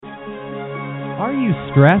Are you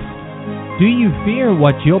stressed? Do you fear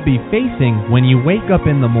what you'll be facing when you wake up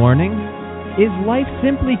in the morning? Is life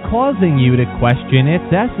simply causing you to question its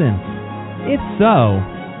essence? If so,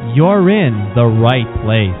 you're in the right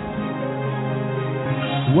place.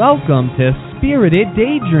 Welcome to Spirited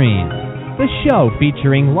Daydreams, the show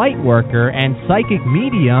featuring lightworker and psychic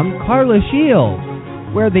medium Carla Shields,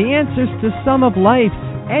 where the answers to some of life's,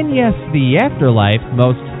 and yes, the afterlife's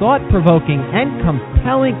most thought-provoking and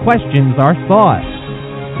compelling questions are sought.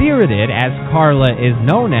 Spirited, as Carla is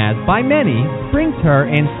known as by many, brings her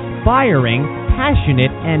inspiring,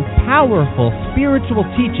 passionate, and powerful spiritual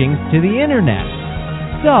teachings to the internet.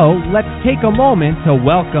 So, let's take a moment to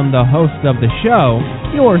welcome the host of the show,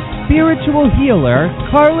 your spiritual healer,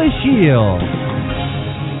 Carla Shields.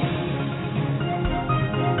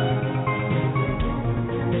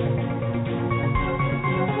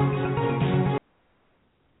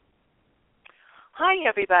 Hi,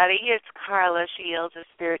 everybody. It's Carla Shields of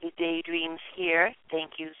Spirited Daydreams here.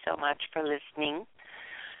 Thank you so much for listening.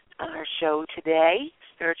 Our show today,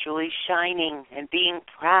 Spiritually Shining and Being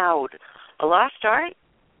Proud. A lost art?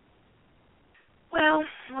 Well,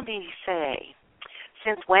 let me say,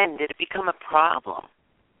 since when did it become a problem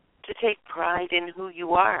to take pride in who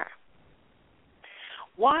you are?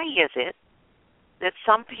 Why is it that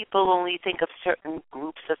some people only think of certain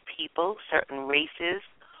groups of people, certain races,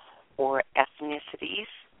 or ethnicities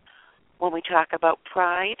when we talk about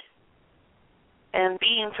pride? And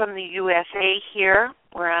being from the USA here,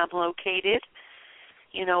 where I'm located,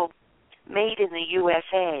 made in the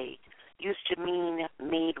USA used to mean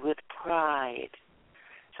made with pride.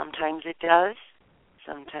 Sometimes it does,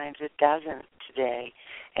 sometimes it doesn't today.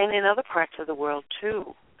 And in other parts of the world,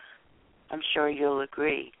 too. I'm sure you'll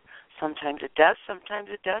agree. Sometimes it does, sometimes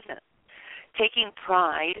it doesn't. Taking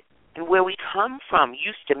pride in where we come from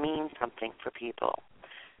used to mean something for people.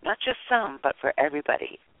 Not just some, but for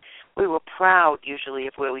everybody. We were proud, usually,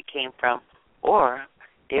 of where we came from, or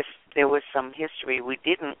if there was some history we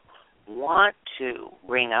didn't want to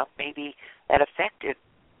bring up, maybe that affected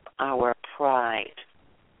our pride.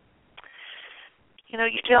 You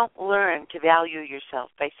don't learn to value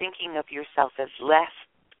yourself by thinking of yourself as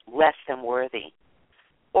less than worthy,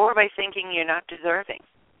 or by thinking you're not deserving.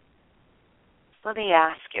 Let me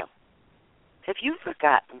ask you, have you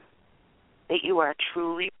forgotten that you are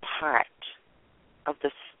truly part of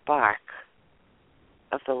the spark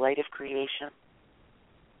of the light of creation?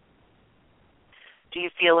 Do you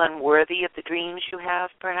feel unworthy of the dreams you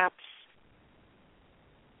have, perhaps?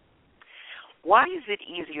 Why is it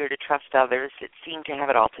easier to trust others that seem to have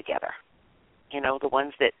it all together? The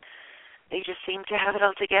ones that they just seem to have it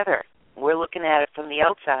all together. We're looking at it from the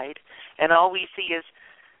outside, and all we see is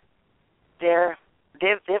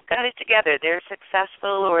they've got it together. They're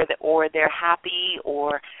successful, or they're happy,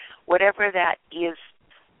 or whatever that is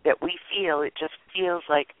that we feel. It just feels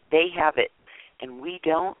like they have it, and we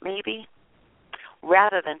don't, maybe.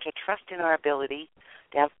 Rather than to trust in our ability,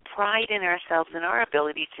 to have pride in ourselves and our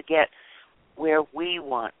ability to get where we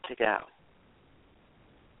want to go.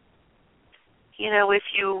 If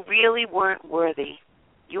you really weren't worthy,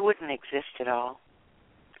 you wouldn't exist at all.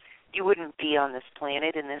 You wouldn't be on this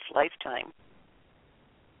planet in this lifetime.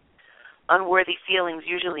 Unworthy feelings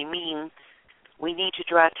usually mean we need to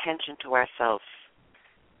draw attention to ourselves.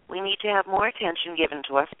 We need to have more attention given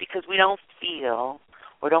to us because we don't feel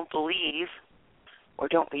or don't believe or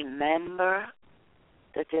don't remember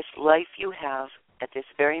that this life you have at this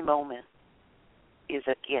very moment is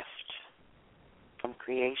a gift from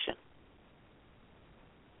creation.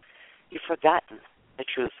 You've forgotten the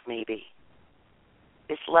truth, maybe.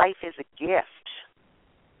 This life is a gift.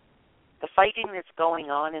 The fighting that's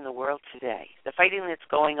going on in the world today, the fighting that's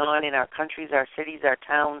going on in our countries, our cities, our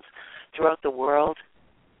towns, throughout the world,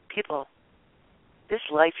 people, this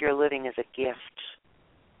life you're living is a gift.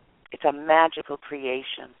 It's a magical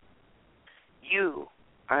creation. You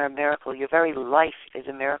are a miracle. Your very life is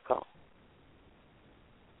a miracle.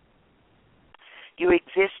 You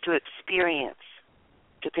exist to experience,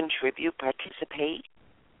 to contribute, participate,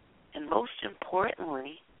 and most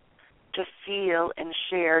importantly, to feel and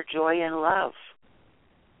share joy and love,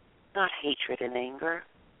 not hatred and anger.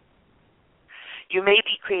 You may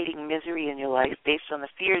be creating misery in your life based on the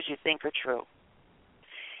fears you think are true.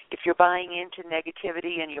 If you're buying into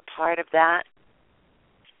negativity and you're part of that,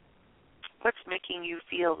 what's making you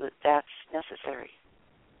feel that that's necessary?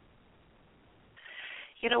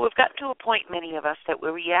 We've gotten to a point, many of us, that we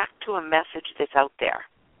react to a message that's out there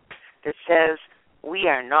that says we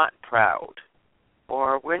are not proud,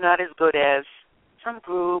 or we're not as good as some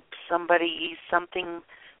group, somebody, something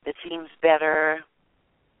that seems better.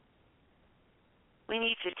 We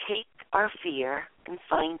need to take our fear and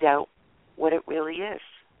find out what it really is.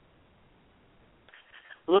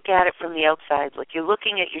 Look at it from the outside, like you're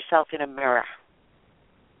looking at yourself in a mirror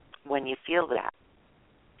when you feel that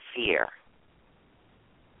fear.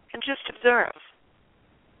 And just observe.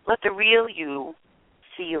 Let the real you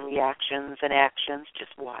see your reactions and actions.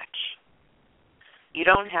 Just watch. You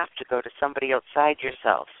don't have to go to somebody outside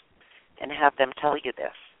yourself and have them tell you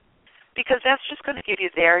this, because that's just going to give you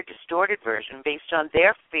their distorted version based on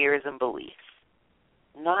their fears and beliefs,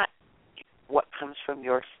 not what comes from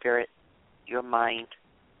your spirit, your mind,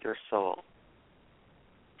 your soul.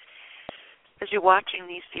 As you're watching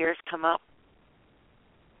these fears come up,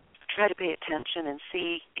 try to pay attention and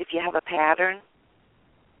see if you have a pattern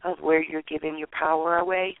of where you're giving your power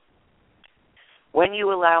away. When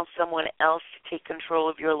you allow someone else to take control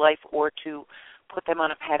of your life or to put them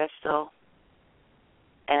on a pedestal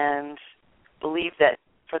and believe that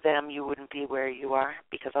for them you wouldn't be where you are,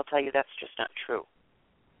 because I'll tell you that's just not true.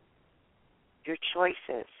 Your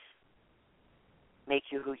choices make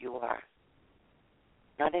you who you are,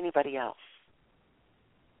 not anybody else.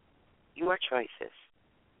 Your choices.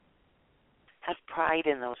 Have pride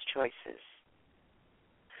in those choices.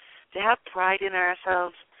 To have pride in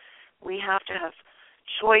ourselves, we have to have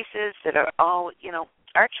choices that are all,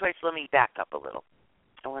 our choice, let me back up a little.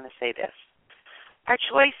 I want to say this. Our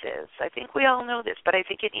choices, I think we all know this, but I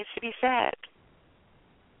think it needs to be said.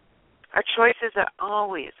 Our choices are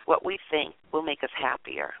always what we think will make us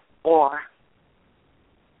happier or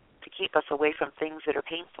to keep us away from things that are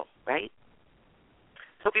painful, right?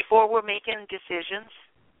 So before we're making decisions,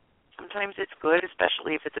 sometimes it's good,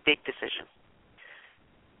 especially if it's a big decision,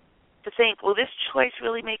 to think, will this choice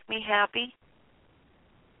really make me happy?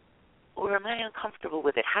 Or am I uncomfortable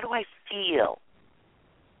with it? How do I feel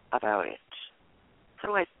about it? How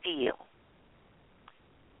do I feel?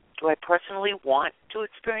 Do I personally want to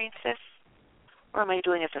experience this? Or am I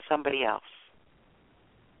doing it for somebody else?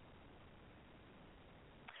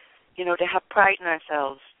 To have pride in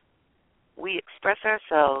ourselves, we express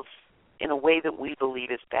ourselves in a way that we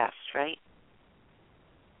believe is best, right?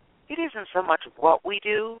 It isn't so much what we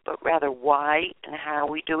do, but rather why and how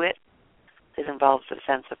we do it that involves a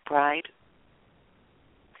sense of pride.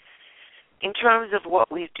 In terms of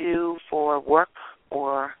what we do for work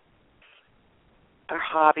or our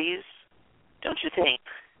hobbies, don't you think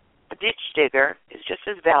a ditch digger is just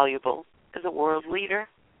as valuable as a world leader?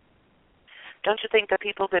 Don't you think the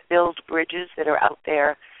people that build bridges that are out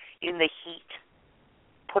there in the heat,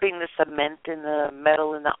 putting the cement and the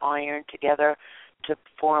metal and the iron together to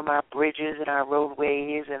form our bridges and our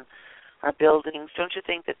roadways and our buildings, don't you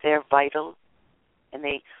think that they're vital and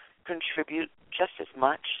they contribute just as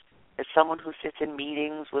much as someone who sits in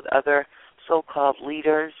meetings with other so-called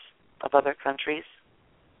leaders of other countries?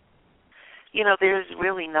 There's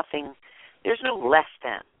really nothing, there's no less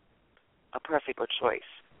than a perfect choice,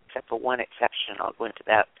 except for one exception. I'll go into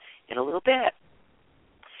that in a little bit.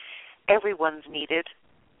 Everyone's needed,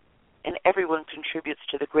 and everyone contributes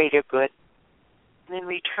to the greater good. And in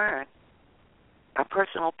return, our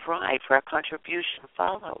personal pride for our contribution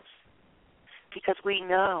follows, because we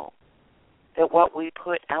know that what we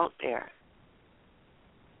put out there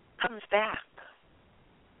comes back.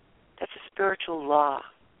 That's a spiritual law.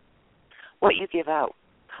 What you give out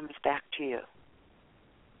comes back to you.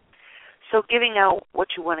 So giving out what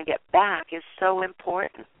you want to get back is so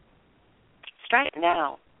important. Start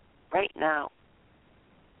now, right now.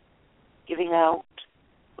 Giving out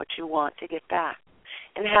what you want to get back.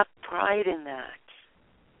 And have pride in that.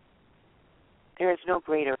 There is no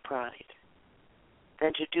greater pride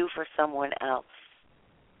than to do for someone else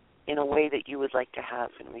in a way that you would like to have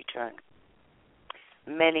in return.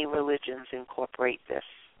 Many religions incorporate this.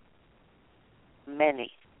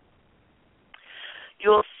 Many.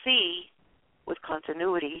 You'll see with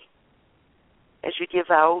continuity, as you give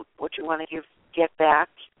out what you want to get back,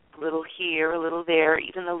 a little here, a little there,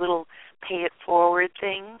 even the little pay it forward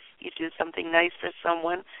things. You do something nice for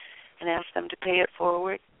someone and ask them to pay it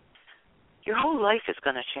forward. Your whole life is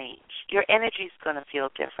going to change. Your energy is going to feel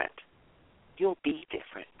different. You'll be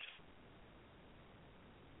different.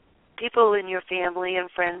 People in your family and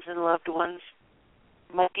friends and loved ones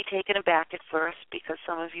might be taken aback at first because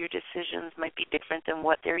some of your decisions might be different than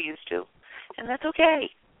what they're used to. And that's okay.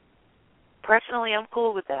 Personally, I'm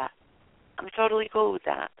cool with that. I'm totally cool with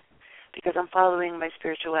that because I'm following my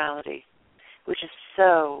spirituality, which is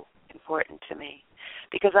so important to me.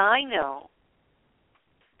 Because I know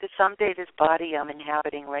that someday this body I'm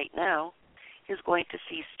inhabiting right now is going to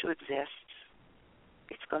cease to exist.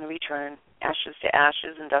 It's going to return ashes to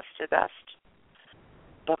ashes and dust to dust.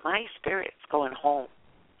 But my spirit's going home,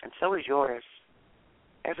 and so is yours.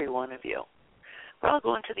 every one of you. We're all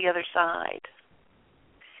going to the other side.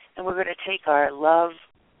 And we're going to take our love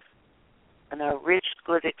and our rich,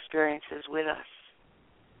 good experiences with us.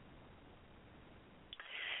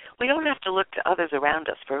 We don't have to look to others around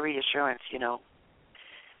us for reassurance, you know.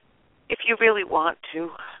 If you really want to,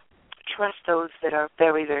 trust those that are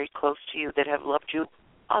very, very close to you, that have loved you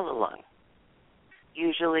all along.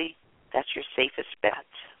 Usually, that's your safest bet.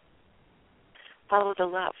 Follow the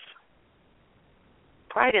love.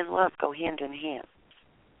 Pride and love go hand in hand.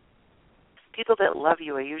 People that love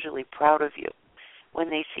you are usually proud of you when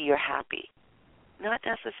they see you're happy. Not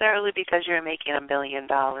necessarily because you're making $1 million,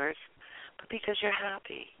 but because you're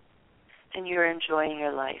happy and you're enjoying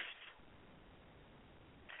your life.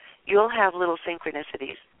 You'll have little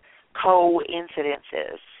synchronicities,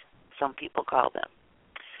 coincidences, some people call them,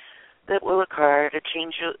 that will occur to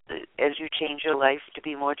change as you change your life to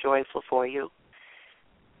be more joyful for you.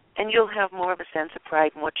 And you'll have more of a sense of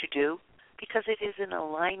pride in what you do because it is in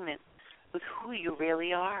alignment with who you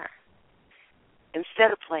really are.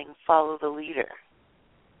 Instead of playing follow the leader,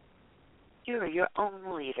 you're your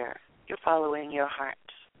own leader. You're following your heart.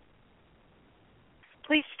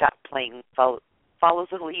 Please stop playing follow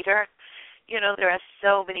the leader. You know, there are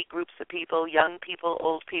so many groups of people, young people,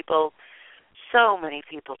 old people, so many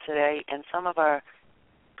people today, and some of our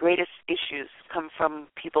greatest issues come from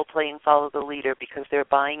people playing follow the leader because they're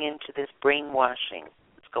buying into this brainwashing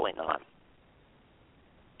that's going on.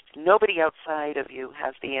 Nobody outside of you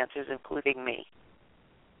has the answers, including me.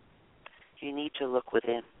 You need to look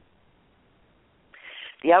within.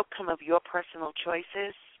 The outcome of your personal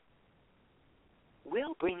choices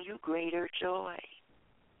will bring you greater joy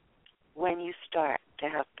when you start to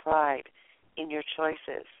have pride in your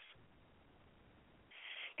choices.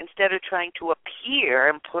 Instead of trying to appear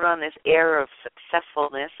and put on this air of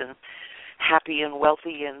successfulness and happy and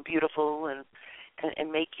wealthy and beautiful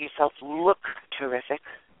and make yourself look terrific,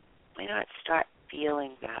 why not start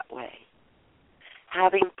feeling that way?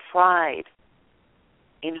 Having pride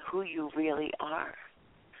in who you really are,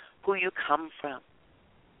 who you come from.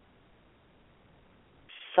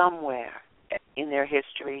 Somewhere in their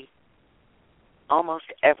history, almost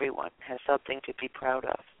everyone has something to be proud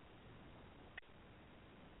of.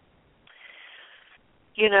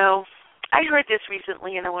 You know, I heard this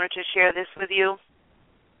recently and I wanted to share this with you.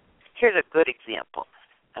 Here's a good example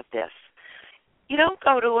of this. You don't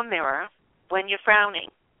go to a mirror when you're frowning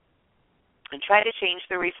and try to change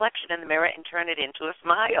the reflection in the mirror and turn it into a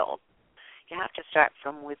smile. You have to start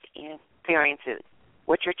from within. Experiences,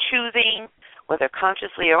 what you're choosing, whether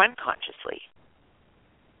consciously or unconsciously,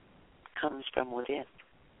 comes from within.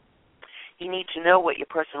 You need to know what your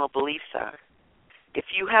personal beliefs are. If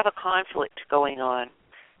you have a conflict going on,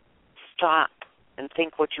 stop and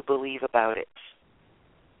think what you believe about it.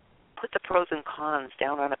 Put the pros and cons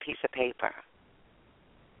down on a piece of paper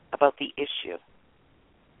about the issue,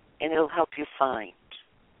 and it'll help you find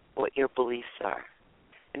what your beliefs are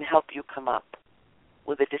and help you come up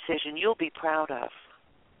with a decision you'll be proud of.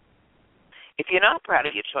 If you're not proud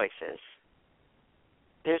of your choices,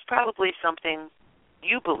 there's probably something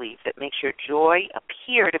you believe that makes your joy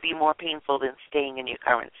appear to be more painful than staying in your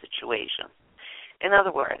current situation. In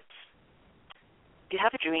other words, you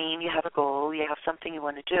have a dream, you have a goal, you have something you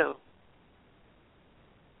want to do,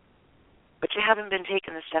 but you haven't been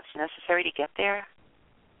taking the steps necessary to get there.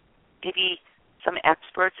 Maybe some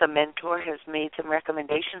experts, a mentor has made some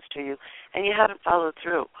recommendations to you, and you haven't followed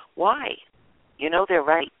through. Why? You know they're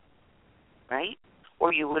right?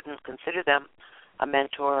 Or you wouldn't consider them a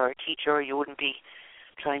mentor or a teacher, or you wouldn't be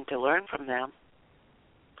trying to learn from them.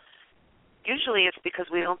 Usually it's because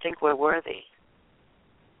we don't think we're worthy.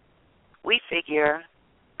 We figure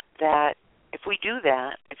that if we do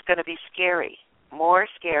that, it's going to be scary, more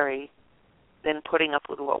scary than putting up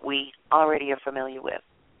with what we already are familiar with.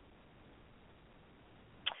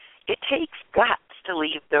 It takes guts to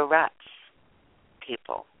leave the ruts,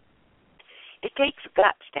 people. It takes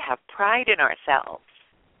guts to have pride in ourselves.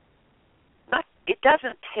 It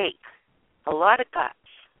doesn't take a lot of guts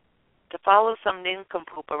to follow some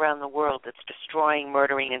nincompoop around the world that's destroying,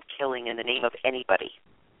 murdering, and killing in the name of anybody.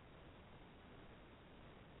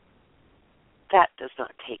 That does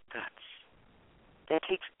not take guts. That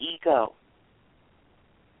takes ego,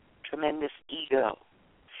 tremendous ego.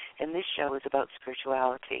 And this show is about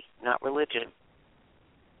spirituality, not religion,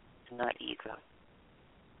 not ego.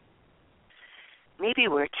 Maybe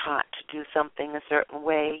we're taught to do something a certain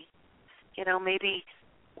way. You know, maybe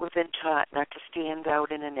we've been taught not to stand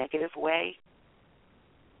out in a negative way.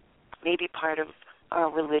 Maybe part of our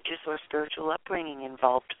religious or spiritual upbringing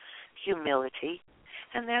involved humility,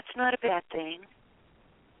 and that's not a bad thing.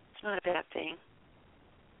 It's not a bad thing.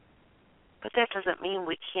 But that doesn't mean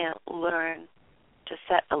we can't learn to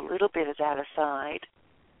set a little bit of that aside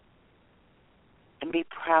and be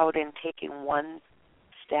proud in taking one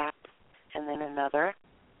step and then another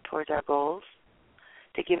towards our goals,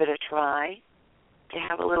 to give it a try, to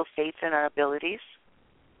have a little faith in our abilities.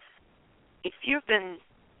 If you've been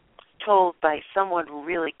told by someone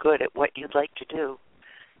really good at what you'd like to do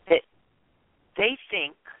that they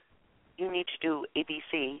think you need to do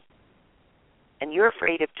ABC and you're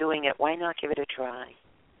afraid of doing it, why not give it a try?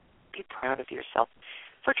 Be proud of yourself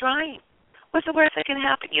for trying. What's the worst that can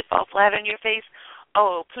happen? You fall flat on your face?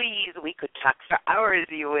 Oh, please, we could talk for hours,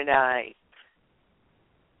 you and I.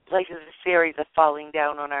 Life is a series of falling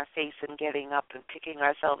down on our face and getting up and picking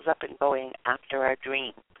ourselves up and going after our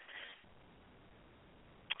dream.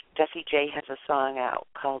 Jessie J has a song out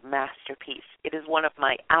called Masterpiece. It is one of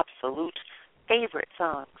my absolute favorite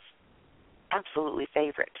songs. Absolutely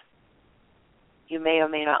favorite. You may or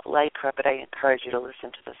may not like her, but I encourage you to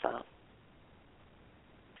listen to the song.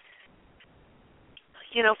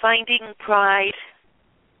 You know, finding pride,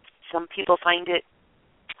 some people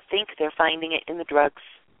think they're finding it in the drugs,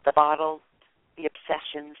 the bottle, the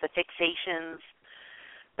obsessions, the fixations,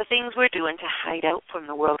 the things we're doing to hide out from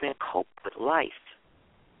the world and cope with life.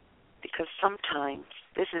 Because sometimes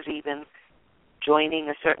this is even joining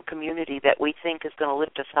a certain community that we think is going to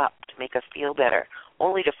lift us up to make us feel better,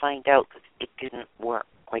 only to find out that it didn't work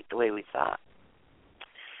quite the way we thought.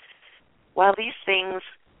 While these things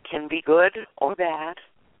can be good or bad,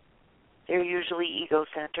 they're usually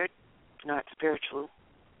ego-centered, not spiritual.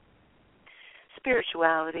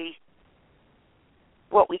 Spirituality,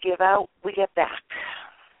 what we give out, we get back.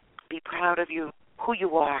 Be proud of you, who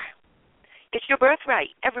you are. It's your birthright,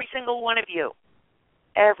 every single one of you.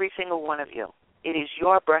 Every single one of you. It is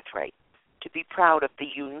your birthright to be proud of the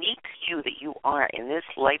unique you that you are in this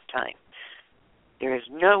lifetime. There is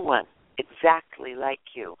no one exactly like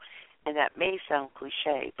you. And that may sound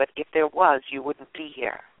cliche, but if there was, you wouldn't be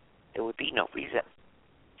here. There would be no reason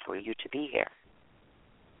for you to be here.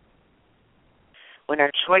 When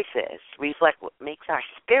our choices reflect what makes our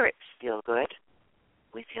spirits feel good,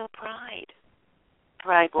 we feel pride.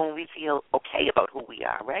 Pride when we feel okay about who we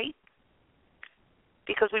are, right?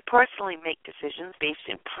 Because we personally make decisions based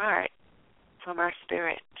in part from our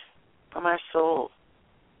spirit, from our soul.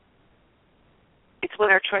 It's when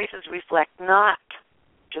our choices reflect not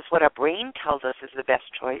just what our brain tells us is the best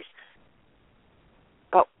choice,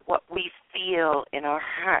 but what we feel in our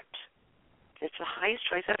heart. It's the highest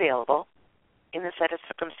choice available in the set of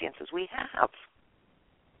circumstances we have.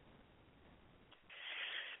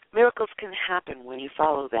 Miracles can happen when you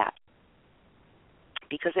follow that,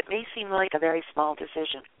 because it may seem like a very small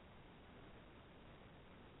decision.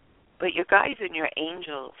 But your guides and your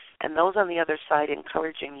angels and those on the other side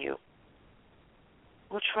encouraging you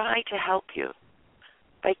will try to help you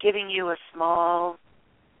by giving you a small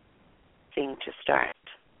thing to start,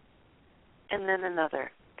 and then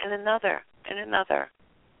another, and another, and another.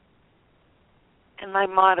 And my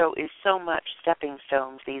motto is so much stepping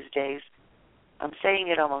stones these days. I'm saying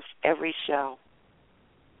it almost every show.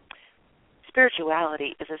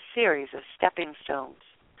 Spirituality is a series of stepping stones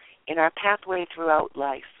in our pathway throughout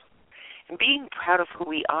life. And being proud of who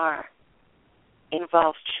we are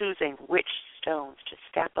involves choosing which stones to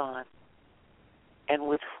step on and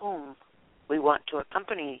with whom we want to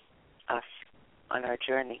accompany us on our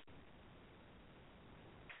journey.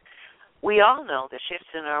 We all know the shifts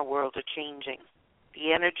in our world are changing.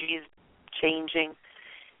 The energy is changing.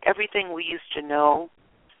 Everything we used to know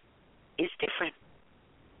is different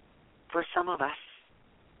for some of us.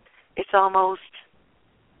 It almost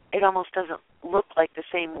doesn't look like the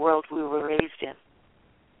same world we were raised in.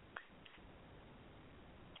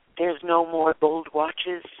 There's no more gold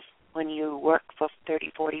watches when you work for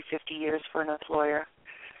 30, 40, 50 years for an employer.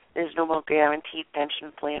 There's no more guaranteed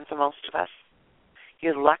pension plan for most of us.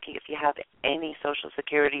 You're lucky if you have any Social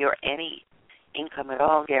Security or any income at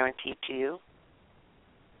all guaranteed to you.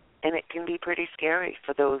 And it can be pretty scary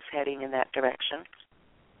for those heading in that direction.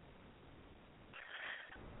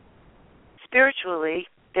 Spiritually,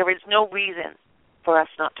 there is no reason for us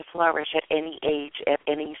not to flourish at any age, at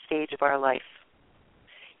any stage of our life.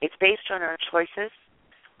 It's based on our choices,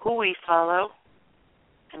 who we follow,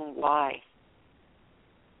 and why.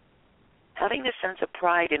 Having a sense of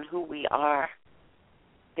pride in who we are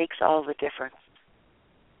makes all the difference.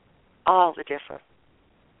 All the difference.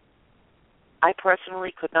 I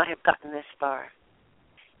personally could not have gotten this far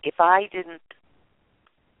if I didn't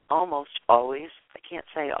almost always, I can't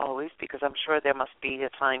say always because I'm sure there must be a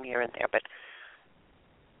time here and there, but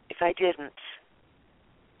if I didn't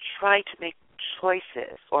try to make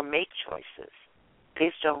choices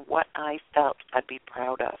based on what I felt I'd be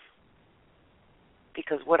proud of.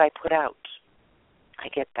 Because what I put out, I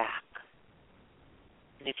get back.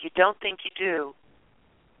 And if you don't think you do,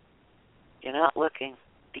 you're not looking,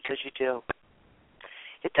 because you do.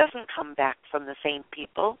 It doesn't come back from the same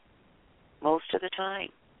people most of the time,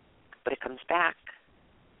 but it comes back.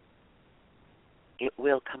 It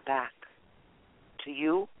will come back to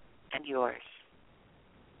you and yours.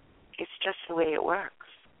 It's just the way it works.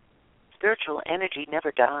 Spiritual energy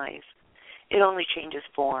never dies. It only changes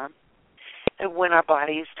form. And when our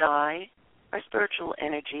bodies die, our spiritual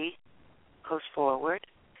energy goes forward.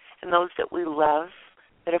 And those that we love,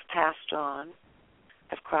 that have passed on,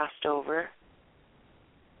 have crossed over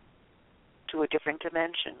to a different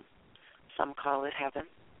dimension. Some call it heaven.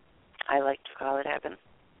 I like to call it heaven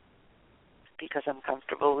because I'm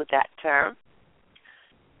comfortable with that term.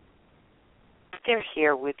 They're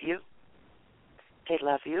here with you. They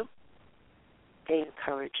love you. They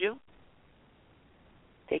encourage you.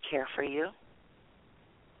 They care for you.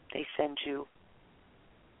 They send you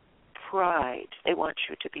pride. They want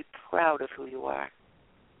you to be proud of who you are.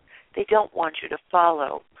 They don't want you to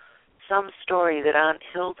follow some story that Aunt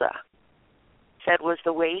Hilda said was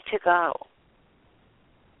the way to go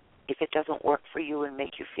if it doesn't work for you and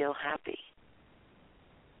make you feel happy.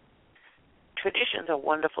 Traditions are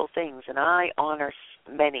wonderful things, and I honor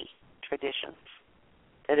many traditions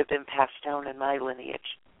that have been passed down in my lineage.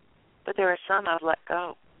 But there are some I've let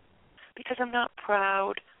go because I'm not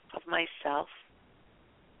proud of myself.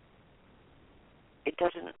 It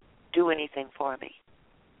doesn't do anything for me.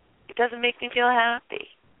 It doesn't make me feel happy.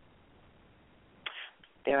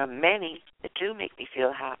 There are many that do make me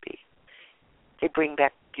feel happy. They bring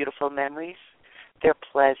back beautiful memories. They're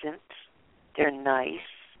pleasant. They're nice.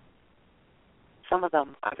 Some of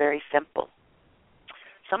them are very simple.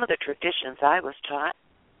 Some of the traditions I was taught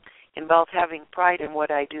involve having pride in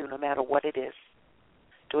what I do, no matter what it is.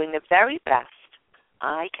 Doing the very best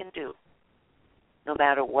I can do, no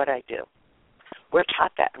matter what I do. We're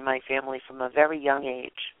taught that in my family from a very young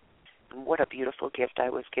age. And what a beautiful gift I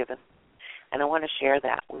was given. And I want to share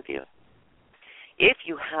that with you. If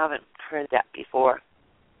you haven't heard that before,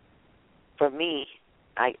 for me,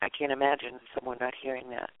 I can't imagine someone not hearing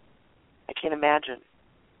that. I can't imagine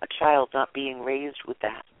a child not being raised with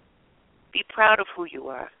that. Be proud of who you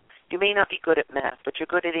are. You may not be good at math, but you're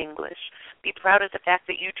good at English. Be proud of the fact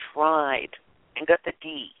that you tried and got the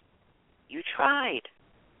D. You tried.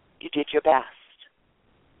 You did your best.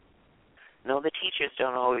 No, the teachers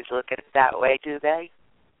don't always look at it that way, do they?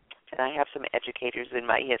 And I have some educators in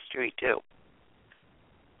my history, too.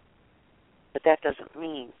 But that doesn't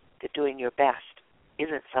mean that doing your best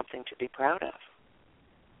isn't something to be proud of.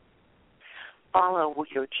 Follow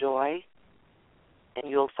your joy, and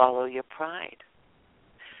you'll follow your pride.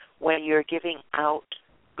 When you're giving out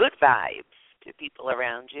good vibes to people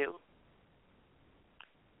around you,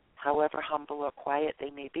 however humble or quiet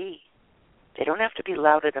they may be, they don't have to be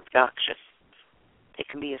loud and obnoxious. It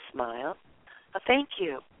can be a smile, a thank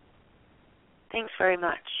you. Thanks very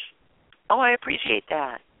much. Oh, I appreciate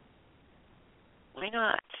that. Why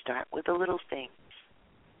not start with the little things?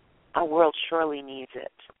 Our world surely needs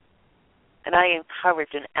it. And I encourage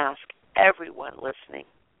and ask everyone listening,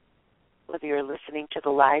 whether you're listening to the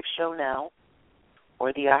live show now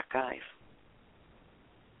or the archive,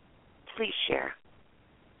 please share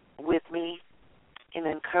with me in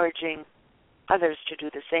encouraging others to do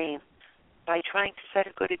the same by trying to set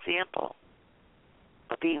a good example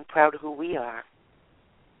of being proud of who we are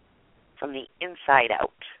from the inside out,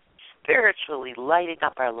 spiritually lighting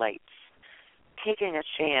up our lights, taking a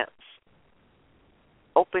chance,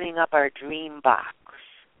 opening up our dream box,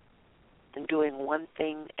 and doing one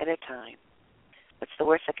thing at a time. What's the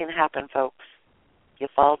worst that can happen, folks? You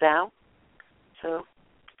fall down, so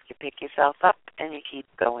you pick yourself up and you keep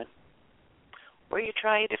going. Or you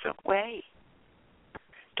try a different way.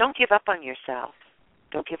 Don't give up on yourself.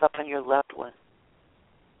 Don't give up on your loved one.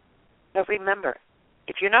 But remember,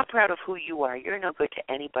 if you're not proud of who you are, you're no good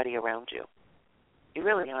to anybody around you. You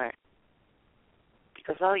really aren't.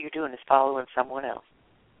 Because all you're doing is following someone else.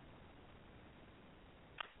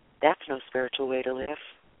 That's no spiritual way to live.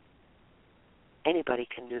 Anybody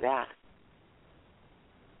can do that.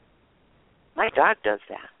 My dog does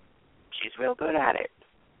that. She's real good at it.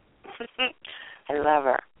 I love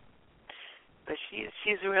her. But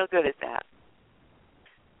she's real good at that.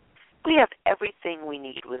 We have everything we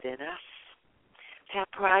need within us to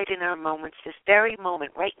have pride in our moments, this very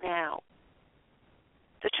moment, right now.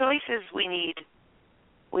 The choices we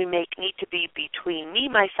make need to be between me,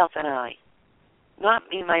 myself, and I. Not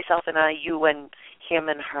me, myself, and I, you, and him,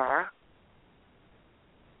 and her.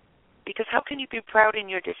 Because how can you be proud in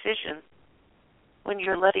your decision when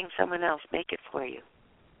you're letting someone else make it for you?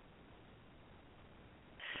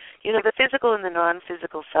 You know, the physical and the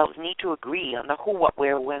non-physical selves need to agree on the who, what,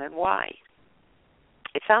 where, when, and why.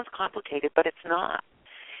 It sounds complicated, but it's not.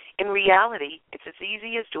 In reality, it's as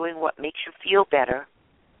easy as doing what makes you feel better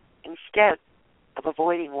instead of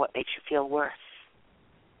avoiding what makes you feel worse.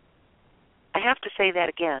 I have to say that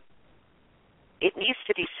again. It needs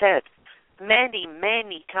to be said many,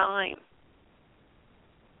 many times.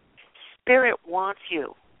 Spirit wants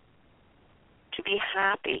you to be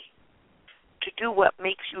happy, to do what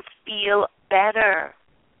makes you feel better,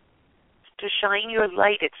 to shine your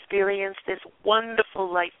light, experience this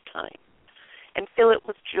wonderful lifetime, and fill it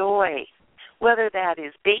with joy. Whether that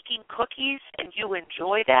is baking cookies and you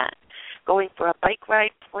enjoy that, going for a bike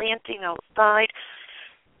ride, planting outside,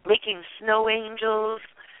 making snow angels,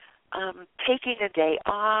 taking a day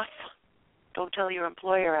off. Don't tell your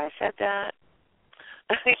employer I said that.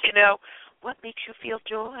 You know, what makes you feel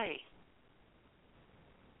joy?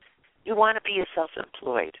 You want to be a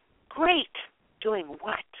self-employed. Great. Doing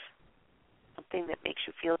what? Something that makes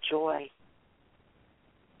you feel joy.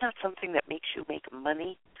 Not something that makes you make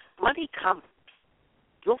money. Money comes.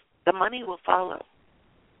 The money will follow.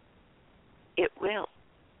 It will.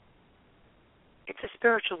 It's a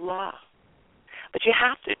spiritual law. But you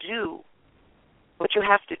have to do what you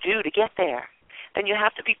have to do to get there. Then you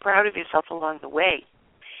have to be proud of yourself along the way.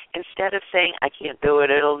 Instead of saying, I can't do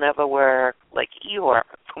it, it'll never work, like Eeyore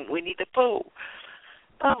from Winnie the Pooh.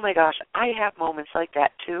 Oh, my gosh, I have moments like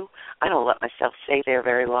that, too. I don't let myself stay there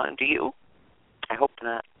very long. Do you? I hope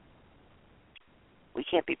not. We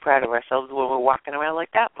can't be proud of ourselves when we're walking around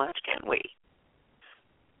like that much, can we?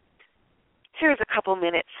 Here's a couple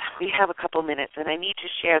minutes. We have a couple minutes, and I need to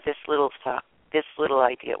share this little thought, this little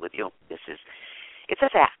idea with you. It's a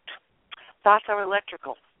fact. Thoughts are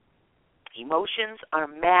electrical. Emotions are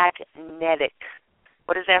magnetic.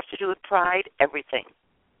 What does that have to do with pride? Everything.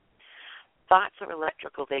 Thoughts are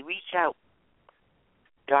electrical. They reach out.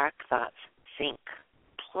 Dark thoughts sink.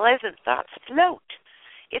 Pleasant thoughts float.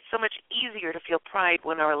 It's so much easier to feel pride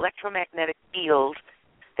when our electromagnetic field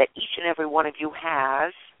that each and every one of you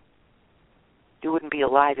has. You wouldn't be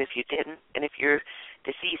alive if you didn't. And if you're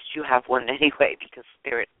deceased, you have one anyway, because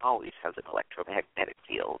spirit always has an electromagnetic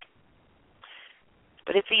field.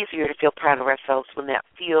 But it's easier to feel proud of ourselves when that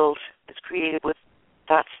field is created with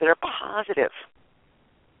thoughts that are positive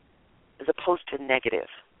as opposed to negative.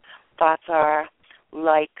 Thoughts are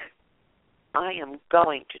like, I am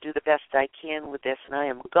going to do the best I can with this, and I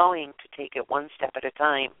am going to take it one step at a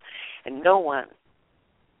time, and no one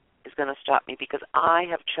is going to stop me because I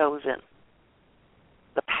have chosen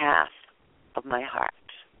the path of my heart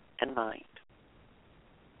and mind.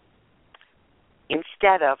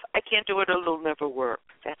 Instead of, I can't do it, it'll never work.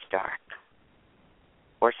 That's dark.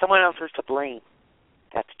 Or someone else is to blame.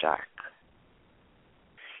 That's dark.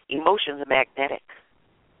 Emotions are magnetic.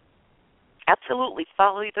 Absolutely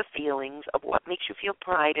follow the feelings of what makes you feel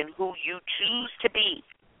pride in who you choose to be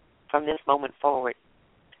from this moment forward.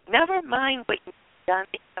 Never mind what you've done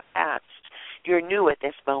in the past. You're new at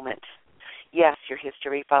this moment. Yes, your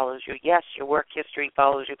history follows you. Yes, your work history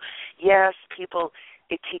follows you. Yes,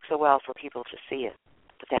 it takes a while for people to see it,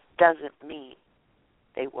 but that doesn't mean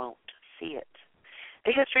they won't see it.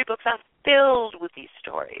 The history books are filled with these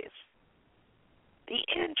stories. The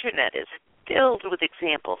Internet is filled with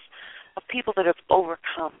examples of people that have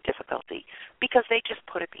overcome difficulty because they just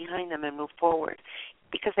put it behind them and moved forward,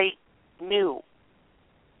 because they knew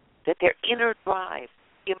that their inner drive,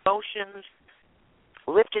 emotions,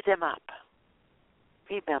 lifted them up.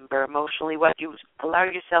 Remember, emotionally, what you allow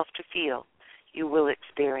yourself to feel, you will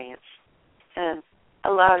experience. And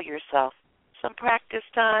allow yourself some practice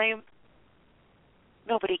time.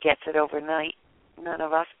 Nobody gets it overnight, none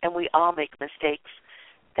of us, and we all make mistakes.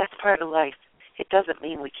 That's part of life. It doesn't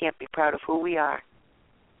mean we can't be proud of who we are.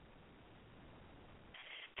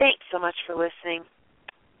 Thanks so much for listening.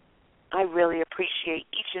 I really appreciate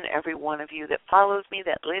each and every one of you that follows me,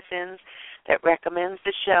 that listens, that recommends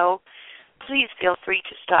the show. Please feel free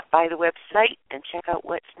to stop by the website and check out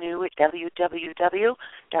what's new at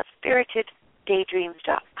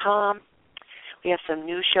www.spiriteddaydreams.com. We have some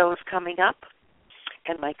new shows coming up,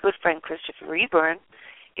 and my good friend Christopher Reburn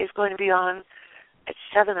is going to be on at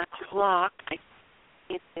 7 o'clock.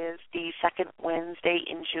 It is the second Wednesday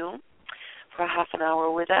in June for a half an hour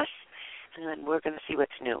with us, and then we're going to see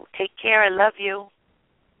what's new. Take care. I love you.